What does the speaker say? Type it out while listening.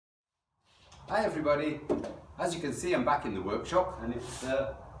Hi everybody. As you can see, I'm back in the workshop and it's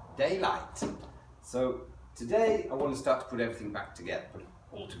daylight. So today I want to start to put everything back together,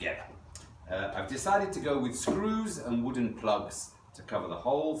 all together. I've decided to go with screws and wooden plugs to cover the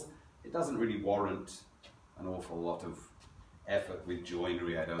holes. It doesn't really warrant an awful lot of effort with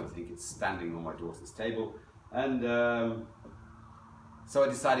joinery, I don't think. It's standing on my daughter's table. And so I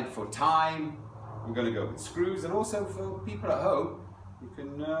decided for time, I'm going to go with screws, and also for people at home, you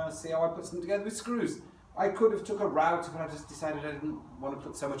can see how I put them together with screws. I could have took a router, but I just decided I didn't want to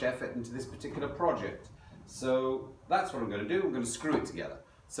put so much effort into this particular project. So that's what I'm going to do. I'm going to screw it together.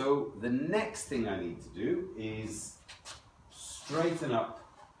 So the next thing I need to do is straighten up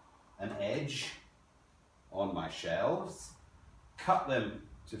an edge on my shelves, cut them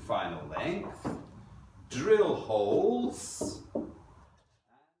to final length, drill holes, and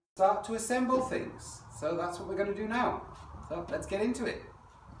start to assemble things. So that's what we're going to do now. So let's get into it.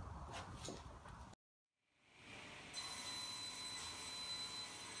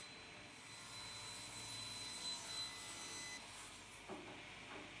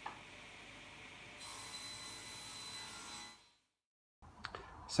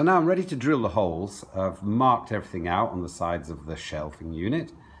 So now I'm ready to drill the holes. I've marked everything out on the sides of the shelving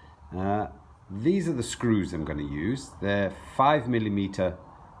unit. These are the screws I'm going to use. They're 5mm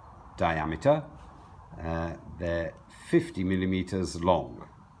diameter. They're 50mm long,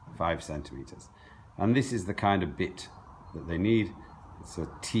 5 centimeters. And this is the kind of bit that they need. It's a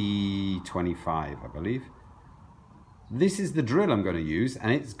T25, I believe. This is the drill I'm going to use,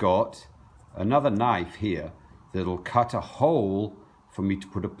 and it's got another knife here that'll cut a hole for me to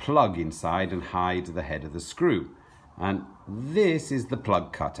put a plug inside and hide the head of the screw. And this is the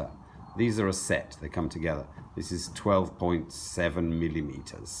plug cutter. These are a set, they come together. This is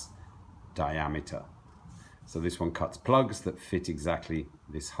 12.7mm diameter. So this one cuts plugs that fit exactly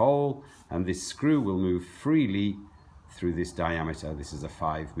this hole, and this screw will move freely through this diameter. This is a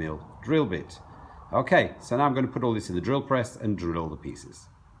 5mm drill bit. Okay, so now I'm going to put all this in the drill press and drill the pieces.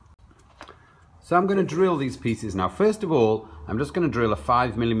 So I'm going to drill these pieces now. First of all, I'm just going to drill a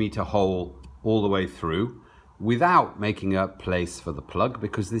 5mm hole all the way through without making a place for the plug,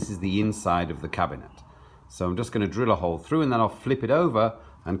 because this is the inside of the cabinet. So I'm just going to drill a hole through, and then I'll flip it over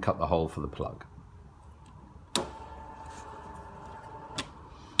and cut the hole for the plug.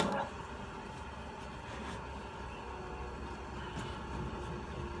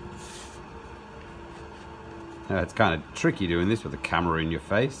 It's kind of tricky doing this with the camera in your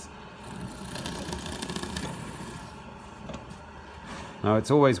face. Now,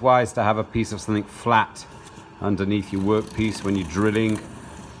 it's always wise to have a piece of something flat underneath your workpiece when you're drilling,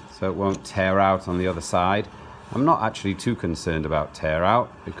 so it won't tear out on the other side. I'm not actually too concerned about tear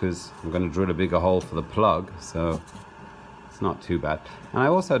out because I'm going to drill a bigger hole for the plug, so it's not too bad. And I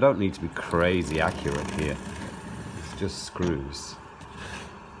also don't need to be crazy accurate here. It's just screws.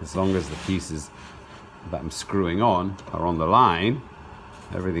 As long as the pieces that I'm screwing on are on the line,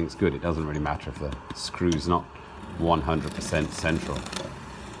 everything's good. It doesn't really matter if the screw's not 100% central.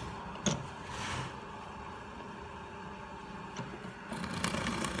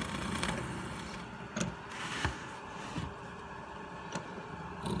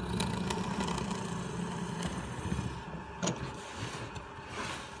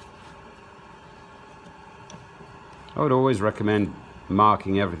 I would always recommend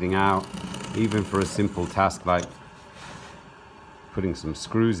marking everything out, even for a simple task like putting some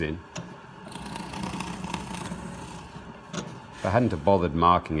screws in. If I hadn't have bothered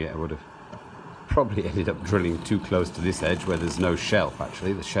marking it, I would have probably ended up drilling too close to this edge where there's no shelf.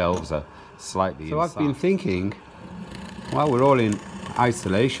 Actually, the shelves are slightly inside. So I've been thinking, while we're all in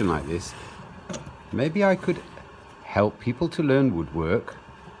isolation like this, maybe I could help people to learn woodwork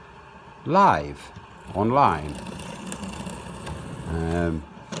live, online.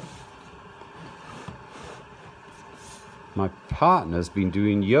 My partner's been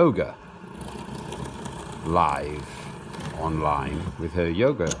doing yoga live online with her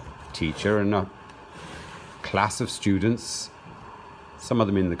yoga teacher and a class of students, some of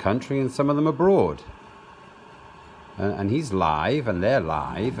them in the country and some of them abroad. And he's live and they're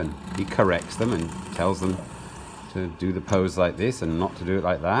live, and he corrects them and tells them to do the pose like this and not to do it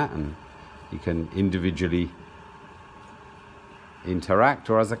like that, and you can individually interact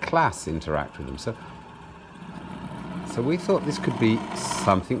or as a class interact with them. So we thought this could be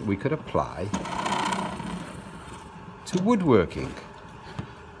something we could apply to woodworking.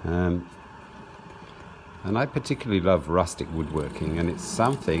 And I particularly love rustic woodworking, and it's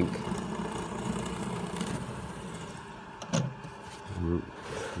something,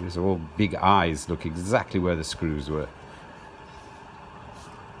 these are all big eyes, look exactly where the screws were.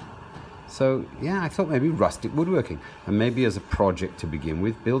 So yeah, I thought maybe rustic woodworking, and maybe as a project to begin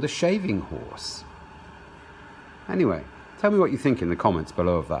with, build a shaving horse. Anyway, tell me what you think in the comments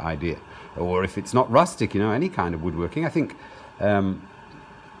below of that idea. Or if it's not rustic, you know, any kind of woodworking. I think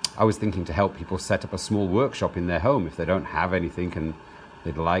I was thinking to help people set up a small workshop in their home if they don't have anything and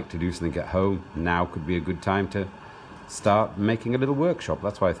they'd like to do something at home. Now could be a good time to start making a little workshop.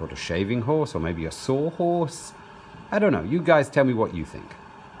 That's why I thought a shaving horse or maybe a sawhorse. I don't know. You guys tell me what you think.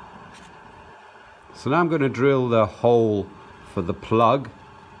 So now I'm going to drill the hole for the plug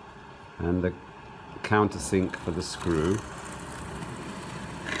and the countersink for the screw.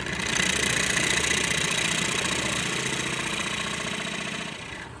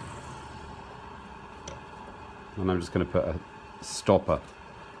 And I'm just going to put a stopper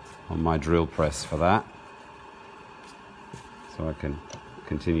on my drill press for that, so I can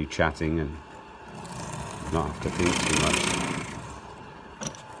continue chatting and not have to think too much.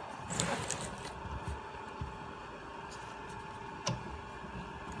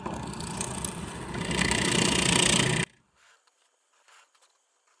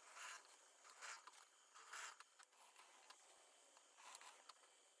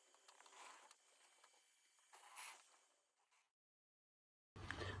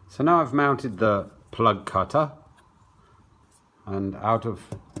 So now I've mounted the plug cutter, and out of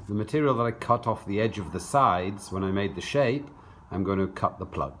the material that I cut off the edge of the sides when I made the shape, I'm going to cut the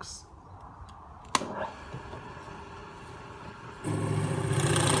plugs.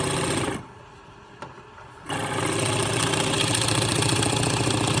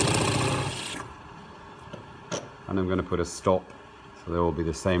 And I'm going to put a stop so they'll all be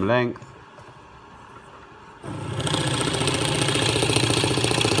the same length.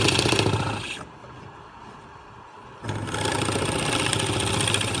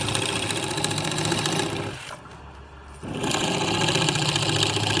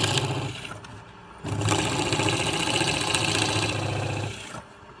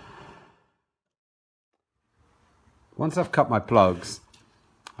 Once I've cut my plugs,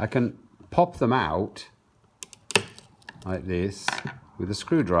 I can pop them out like this with a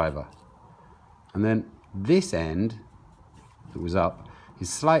screwdriver. And then this end that was up is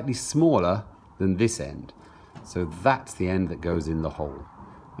slightly smaller than this end. So that's the end that goes in the hole.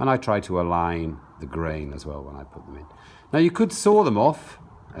 And I try to align the grain as well when I put them in. Now you could saw them off.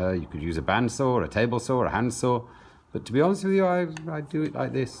 You could use a bandsaw, a table saw, a hand saw. But to be honest with you, I do it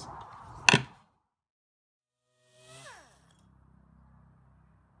like this.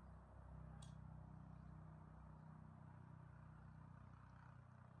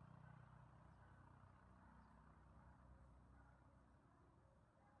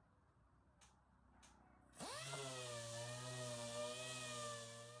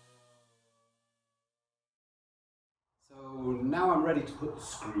 So now I'm ready to put the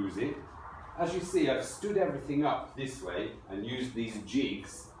screws in. As you see, I've stood everything up this way and used these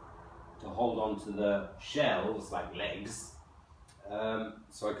jigs to hold on to the shelves like legs,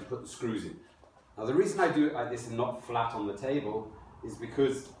 so I can put the screws in. Now the reason I do it like this and not flat on the table is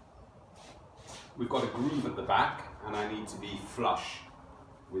because we've got a groove at the back and I need to be flush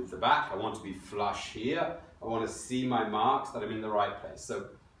with the back. I want to be flush here. I want to see my marks that I'm in the right place. So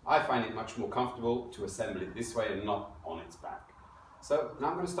I find it much more comfortable to assemble it this way and not on its back. So now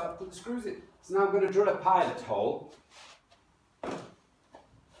I'm going to start to put the screws in. So now I'm going to drill a pilot hole.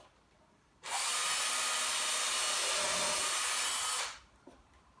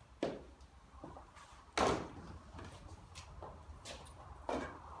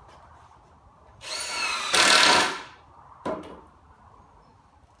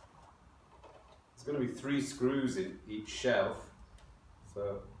 There's going to be 3 screws in each shelf.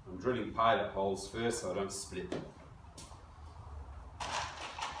 So I'm drilling pilot holes first so I don't split them.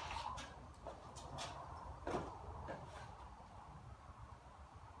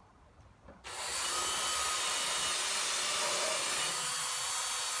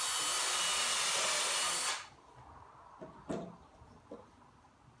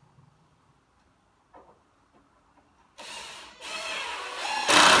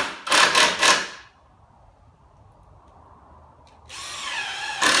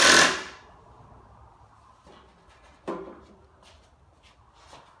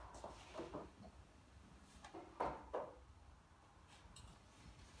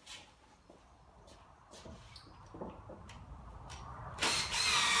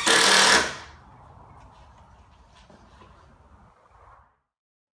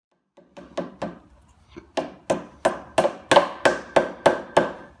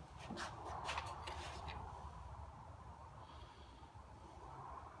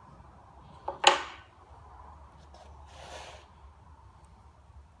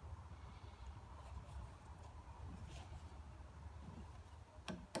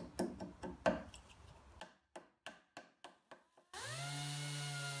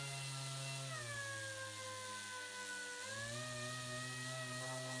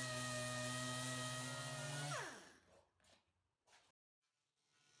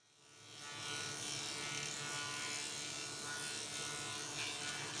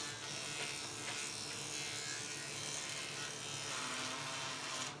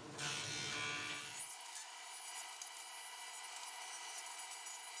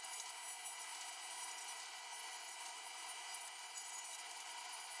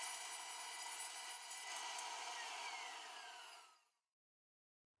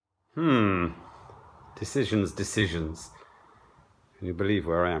 Decisions. Can you believe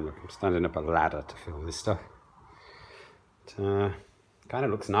where I am? Look, I'm standing up a ladder to fill this stuff. Kind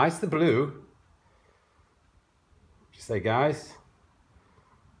of looks nice, the blue. What do you say, guys?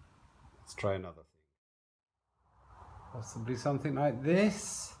 Let's try another thing. Possibly something like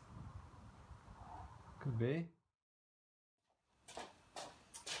this. Could be.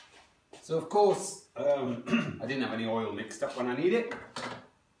 So of course, I didn't have any oil mixed up when I need it.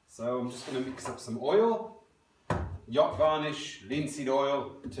 So I'm just going to mix up some oil. Yacht varnish, linseed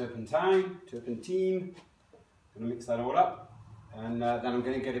oil, turpentine. Going to mix that all up, and then I'm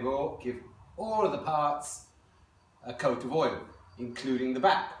going to give all of the parts a coat of oil, including the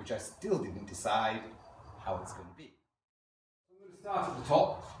back, which I still didn't decide how it's going to be. I'm going to start at the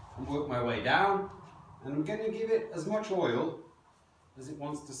top and work my way down, and I'm going to give it as much oil as it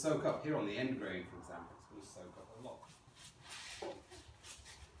wants to soak up. Here on the end grain, for example, it's going to soak up a lot.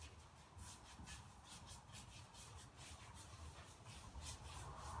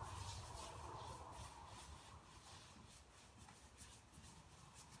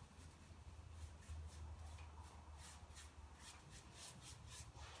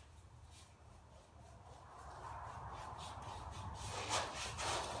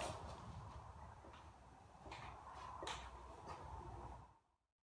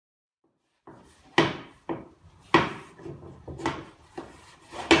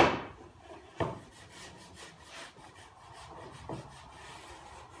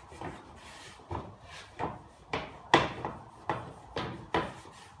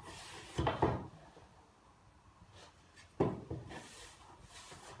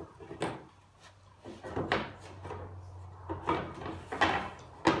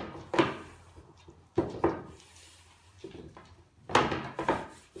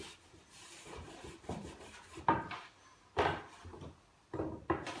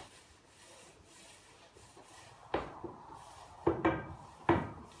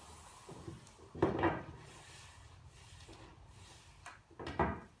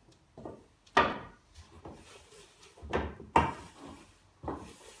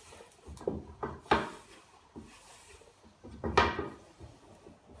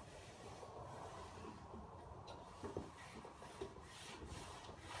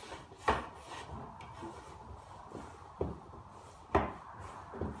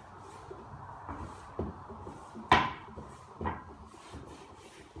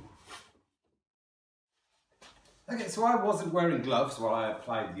 Okay, so I wasn't wearing gloves while I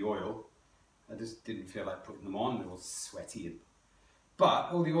applied the oil. I just didn't feel like putting them on. They were sweaty.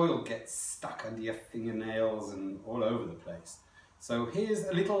 But all the oil gets stuck under your fingernails and all over the place. So here's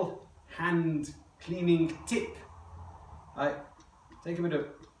a little hand cleaning tip. I take a bit of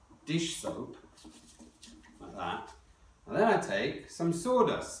dish soap, like that, and then I take some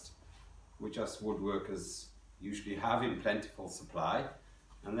sawdust, which us woodworkers usually have in plentiful supply,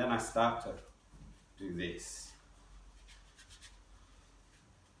 and then I start to do this.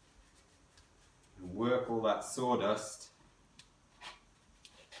 And work all that sawdust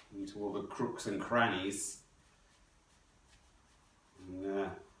into all the crooks and crannies. And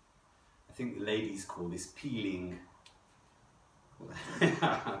I think the ladies call this peeling.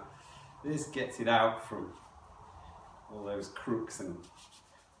 This gets it out from all those crooks and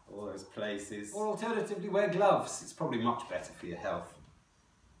all those places. Or alternatively, wear gloves. It's probably much better for your health.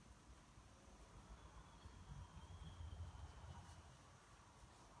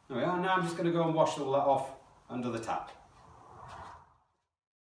 There we are. Now I'm just going to go and wash all that off under the tap.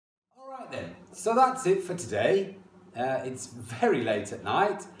 Alright then, so that's it for today. It's very late at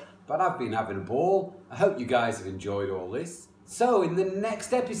night, but I've been having a ball. I hope you guys have enjoyed all this. So in the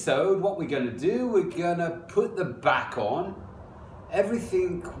next episode, what we're going to do, we're going to put the back on.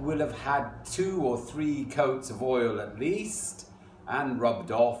 Everything will have had 2 or 3 coats of oil at least and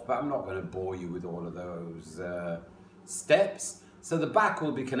rubbed off, but I'm not going to bore you with all of those steps. So the back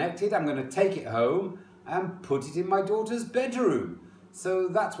will be connected. I'm going to take it home and put it in my daughter's bedroom. So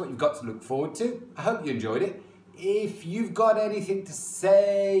that's what you've got to look forward to. I hope you enjoyed it. If you've got anything to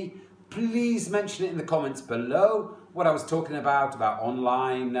say, please mention it in the comments below. What I was talking about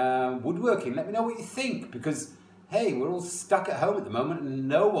online woodworking. Let me know what you think, because hey, we're all stuck at home at the moment and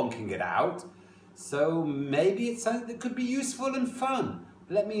no one can get out. So maybe it's something that could be useful and fun.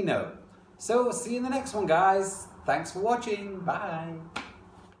 Let me know. So see you in the next one, guys. Thanks for watching. Bye.